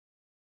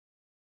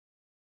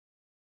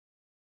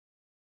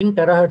in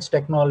terahertz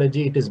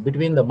technology, it is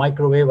between the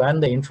microwave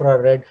and the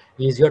infrared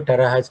is your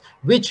terahertz,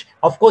 which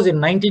of course in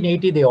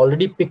 1980 they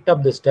already picked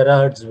up this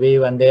terahertz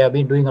wave, and they have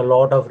been doing a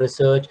lot of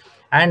research.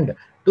 And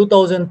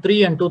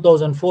 2003 and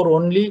 2004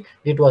 only,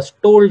 it was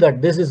told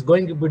that this is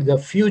going to be the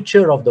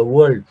future of the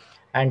world.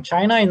 And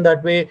China in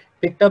that way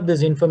picked up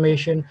this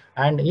information,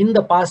 and in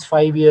the past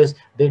 5 years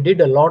they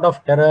did a lot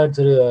of terahertz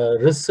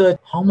research.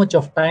 How much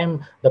of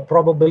time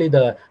probably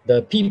the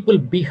people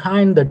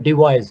behind the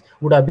device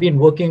would have been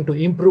working to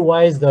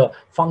improvise the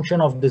function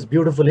of this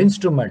beautiful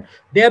instrument.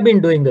 They have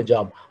been doing the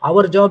job.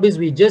 Our job is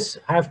we just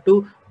have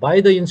to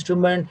buy the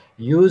instrument,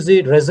 use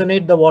it,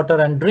 resonate the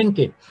water and drink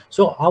it.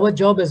 So our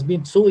job has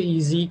been so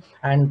easy,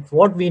 and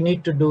what we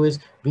need to do is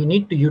we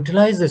need to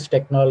utilize this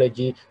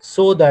technology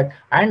so that,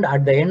 and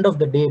at the end of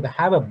the day,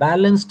 have a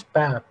balanced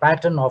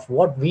pattern of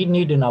what we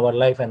need in our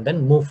life and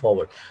then move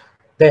forward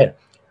there.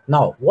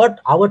 Now, what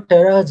our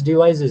terahertz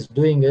device is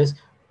doing is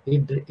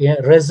it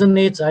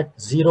resonates at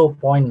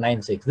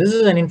 0.96. This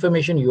is an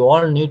information you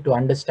all need to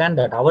understand,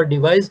 that our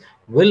device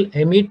will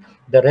emit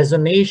the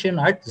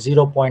resonation at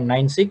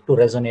 0.96 to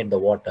resonate the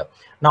water.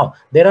 Now,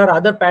 there are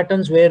other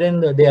patterns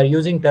wherein they are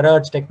using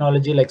terahertz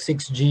technology like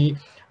 6G.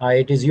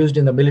 It is used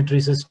in the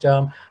military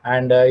system,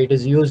 and it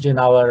is used in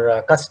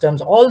our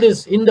customs. All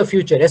this in the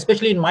future,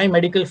 especially in my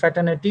medical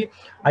fraternity,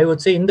 I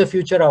would say in the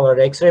future, our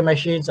X-ray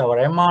machines, our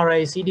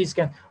MRI, CT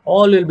scan,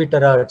 all will be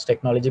terahertz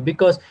technology,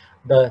 because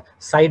the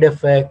side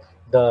effect,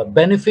 the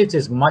benefits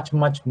is much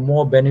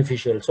more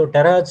beneficial. So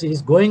terahertz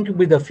is going to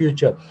be the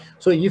future.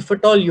 So if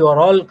at all you are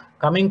all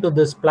coming to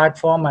this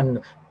platform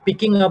and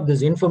picking up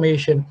this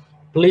information,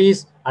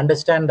 please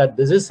understand that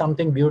this is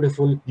something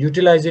beautiful.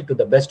 Utilize it to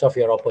the best of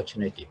your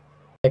opportunity.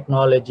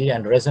 Technology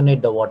and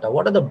resonate the water.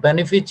 What are the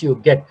benefits you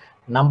get?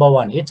 Number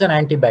one, it's an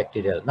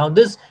antibacterial. Now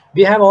this,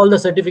 we have all the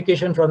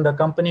certification from the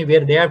company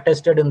where they have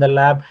tested in the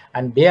lab,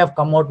 and they have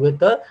come out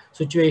with a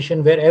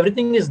situation where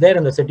everything is there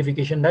in the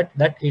certification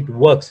that it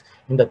works.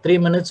 In the 3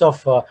 minutes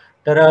of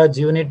terahertz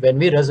unit, when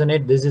we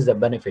resonate, this is the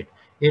benefit.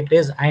 It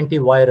is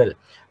antiviral.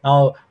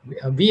 Now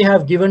we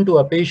have given to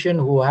a patient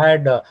who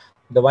had the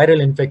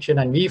viral infection,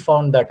 and we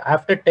found that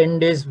after 10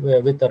 days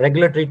with the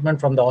regular treatment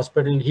from the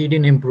hospital, he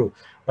didn't improve.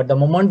 But the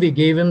moment we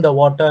gave him the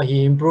water,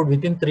 he improved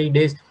within 3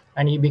 days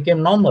and he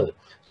became normal.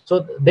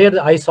 So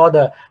there I saw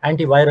the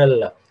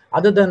antiviral.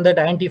 Other than that,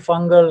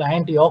 antifungal,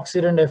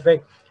 antioxidant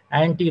effect,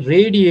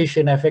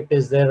 anti-radiation effect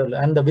is there,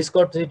 and the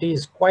viscosity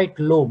is quite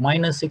low,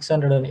 minus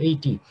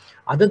 680.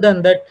 Other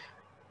than that,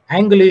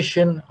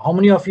 angulation, how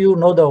many of you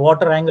know the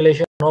water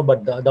angulation? No,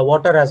 but the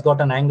water has got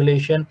an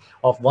angulation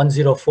of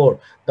 104.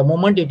 The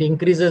moment it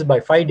increases by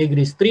 5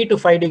 degrees, 3 to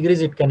 5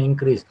 degrees, it can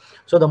increase.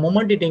 So the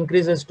moment it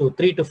increases to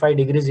 3 to 5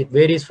 degrees, it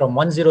varies from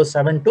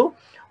 107 to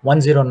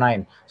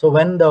 109. So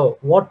when the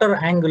water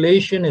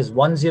angulation is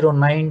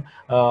 109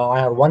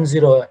 or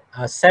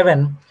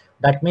 107,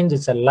 that means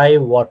it's a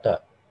live water.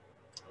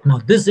 Now,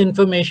 this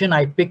information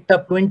I picked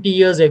up 20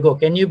 years ago.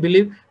 Can you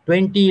believe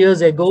 20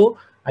 years ago?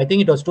 I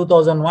think it was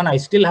 2001. I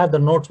still have the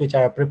notes which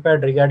I have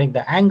prepared regarding the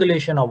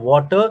angulation of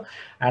water.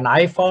 And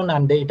I found,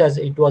 and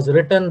it was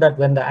written that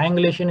when the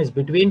angulation is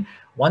between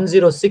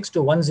 106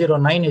 to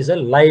 109 is a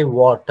live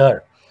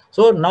water.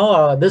 So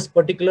now this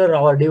particular,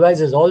 our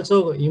device is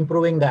also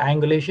improving the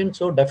angulation.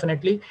 So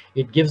definitely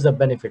it gives the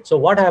benefit. So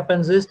what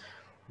happens is,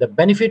 the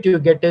benefit you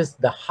get is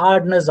the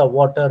hardness of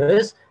water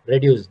is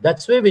reduced.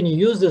 That's why when you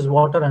use this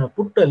water and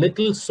put a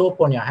little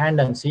soap on your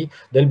hand and see,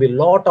 there'll be a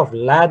lot of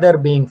lather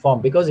being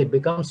formed because it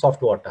becomes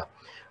soft water.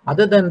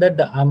 Other than that,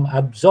 the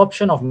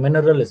absorption of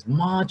mineral is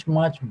much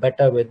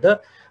better with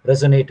the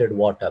resonated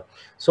water.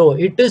 So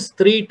it is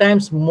 3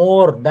 times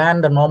more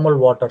than the normal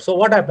water. So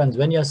what happens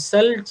when your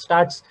cell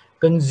starts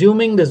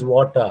consuming this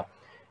water?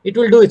 It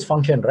will do its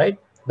function, right?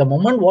 The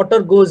moment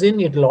water goes in,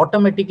 it will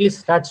automatically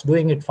starts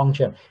doing its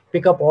function,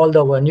 pick up all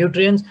the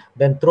nutrients,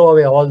 then throw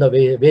away all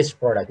the waste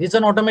product. It's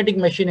an automatic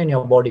machine in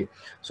your body.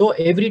 So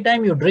every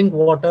time you drink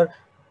water,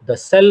 the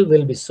cell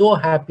will be so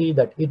happy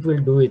that it will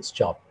do its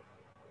job.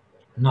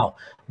 Now,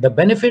 the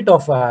benefit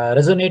of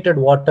resonated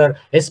water,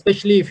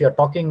 especially if you're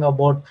talking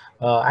about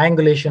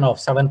angulation of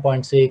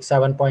 7.6,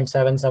 7.7,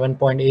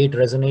 7.8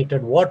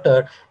 resonated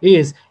water,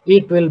 is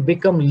it will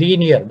become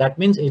linear. That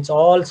means it's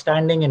all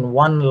standing in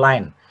one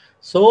line.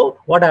 So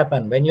what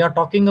happened when you're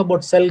talking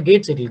about cell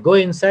gates, it will go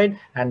inside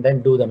and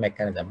then do the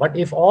mechanism. But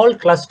if all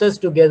clusters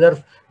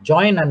together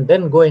join and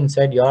then go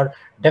inside,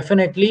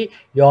 definitely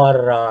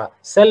your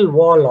cell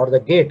wall or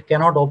the gate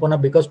cannot open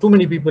up because too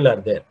many people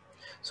are there.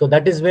 So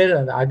that is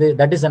where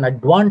that is an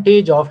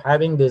advantage of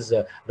having this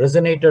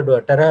resonated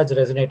terahertz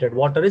resonated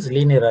water is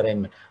linear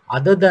arrangement.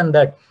 Other than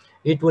that,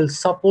 it will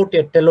support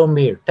a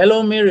telomere.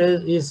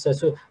 Telomere is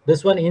so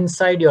this one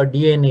inside your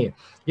DNA.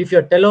 If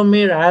your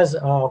telomere has,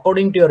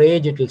 according to your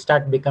age, it will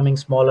start becoming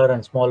smaller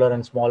and smaller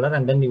and smaller,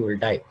 and then you will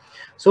die.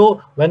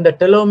 So when the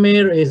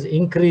telomere is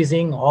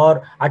increasing,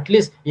 or at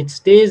least it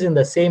stays in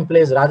the same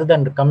place rather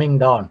than coming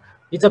down,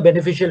 it's a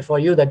beneficial for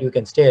you that you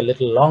can stay a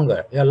little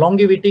longer. Your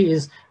longevity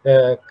is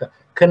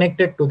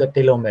connected to the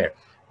telomere.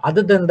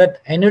 Other than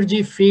that,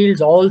 energy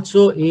fields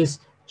also is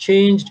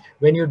changed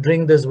when you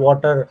drink this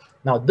water.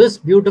 Now, this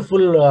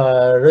beautiful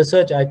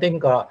research, I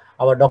think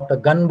our Dr.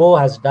 Gunbo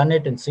has done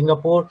it in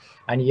Singapore,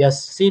 and he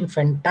has seen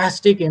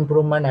fantastic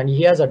improvement. And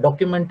he has a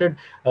documented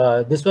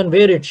this one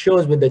where it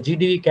shows with the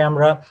GDV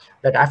camera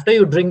that after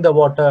you drink the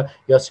water,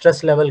 your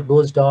stress level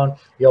goes down,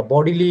 your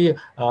bodily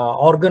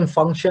organ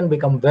function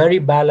become very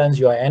balanced,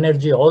 your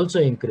energy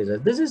also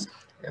increases.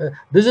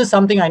 This is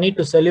something I need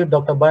to salute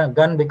Dr.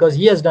 Gunn, because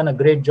he has done a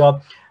great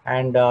job.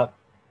 And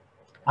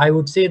I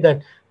would say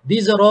that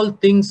these are all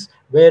things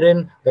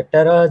wherein the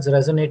terahertz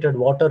resonated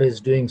water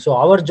is doing. So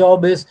our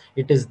job is,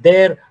 it is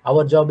there.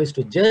 Our job is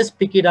to just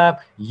pick it up,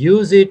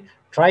 use it,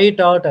 try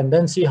it out, and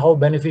then see how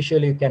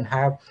beneficial you can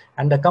have.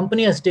 And the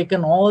company has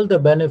taken all the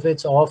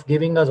benefits of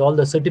giving us all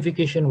the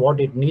certification, what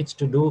it needs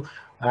to do.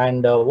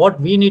 And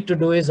what we need to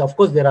do is, of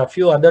course, there are a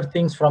few other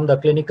things from the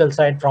clinical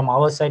side. From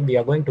our side, we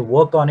are going to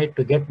work on it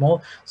to get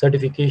more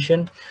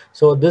certification.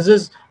 So this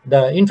is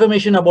the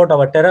information about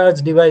our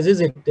terahertz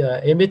devices. It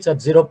emits at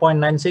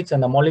 0.96,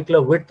 and the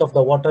molecular width of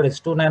the water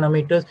is 2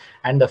 nanometers,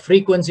 and the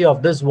frequency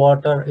of this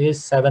water is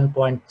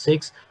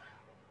 7.6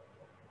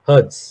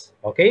 hertz.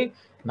 Okay,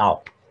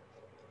 now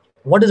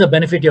what is the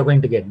benefit you're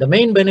going to get? The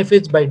main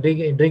benefits by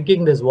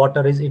drinking this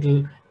water is it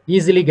will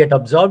easily get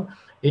absorbed.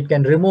 It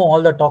can remove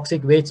all the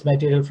toxic waste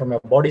material from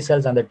your body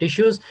cells and the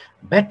tissues.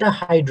 Better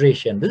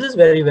hydration. This is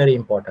very, very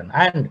important.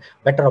 And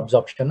better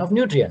absorption of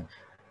nutrients.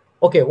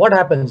 Okay, what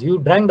happens? You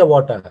drank the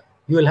water.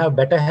 You will have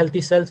better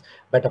healthy cells,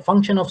 better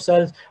function of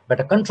cells,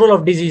 better control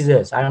of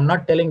diseases. I am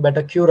not telling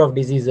better cure of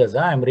diseases.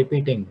 I am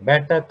repeating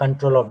better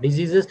control of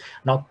diseases.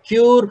 Now,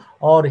 cure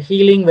or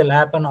healing will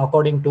happen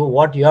according to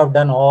what you have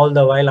done all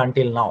the while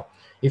until now.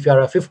 If you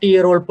are a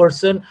 50-year-old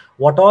person,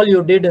 what all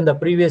you did in the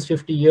previous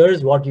 50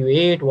 years, what you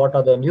ate, what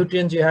are the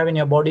nutrients you have in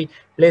your body,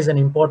 plays an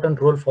important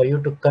role for you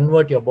to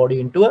convert your body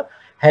into a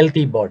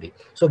healthy body.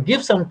 So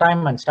give some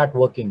time and start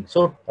working.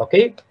 So,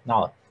 okay,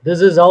 now this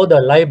is how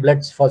the live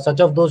blood, for such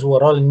of those who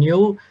are all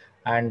new,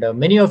 and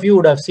many of you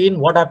would have seen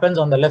what happens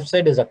on the left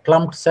side is a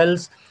clumped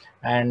cells,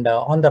 and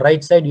on the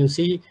right side you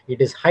see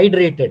it is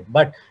hydrated.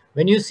 But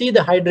when you see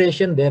the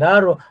hydration, there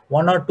are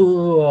one or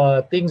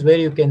two things where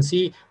you can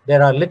see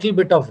there are little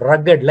bit of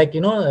rugged, like,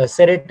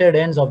 serrated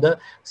ends of the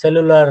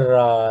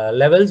cellular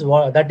levels.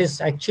 That is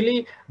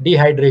actually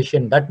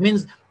dehydration. That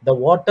means the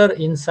water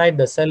inside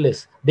the cell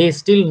is, they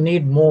still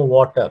need more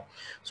water.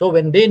 So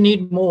when they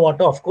need more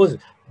water, of course,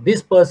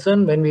 this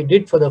person, when we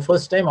did for the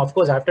first time, of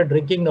course, after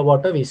drinking the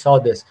water, we saw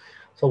this.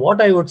 So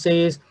what I would say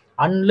is,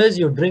 unless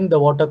you drink the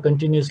water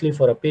continuously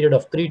for a period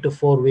of 3 to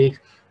 4 weeks,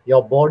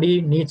 your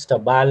body needs to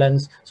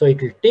balance. So it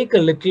will take a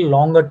little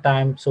longer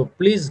time. So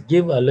please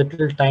give a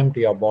little time to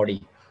your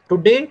body.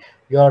 Today,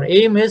 your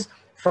aim is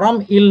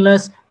from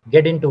illness,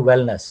 get into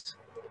wellness.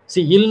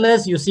 See,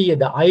 illness, you see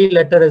the I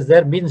letter is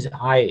there, means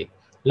I.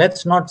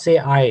 Let's not say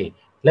I,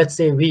 let's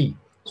say we.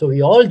 So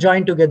we all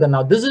join together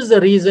now. This is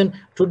the reason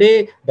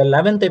today, the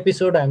 11th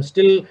episode, I'm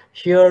still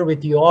here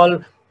with you all,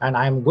 and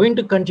I'm going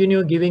to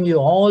continue giving you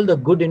all the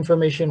good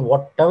information.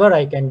 Whatever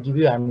I can give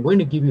you, I'm going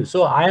to give you.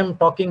 So I am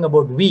talking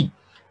about we.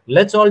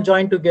 Let's all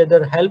join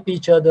together, help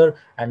each other,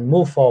 and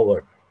move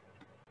forward.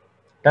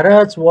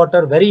 Terahertz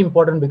water, very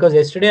important, because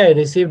yesterday I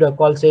received a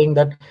call saying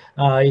that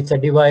it's a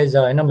device,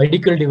 a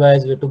medical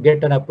device to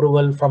get an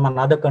approval from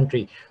another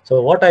country.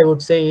 So what I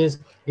would say is,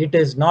 it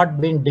is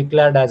not been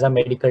declared as a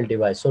medical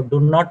device. So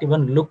do not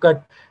even look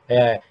at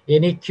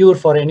any cure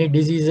for any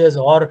diseases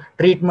or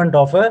treatment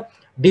of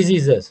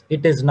diseases.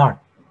 It is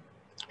not.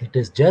 It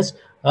is just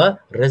a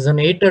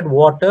resonated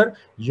water.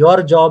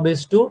 Your job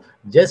is to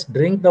just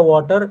drink the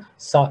water.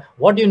 So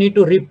what you need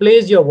to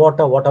replace your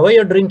water, whatever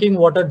you're drinking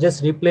water,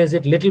 just replace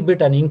it little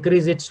bit and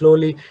increase it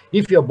slowly.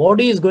 If your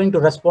body is going to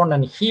respond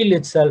and heal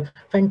itself,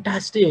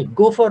 fantastic,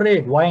 go for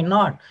it. Why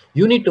not?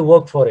 You need to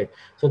work for it.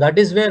 So that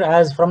is where,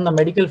 as from the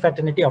medical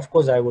fraternity, of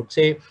course, I would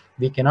say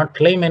we cannot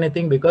claim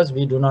anything because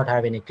we do not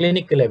have any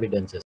clinical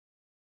evidences.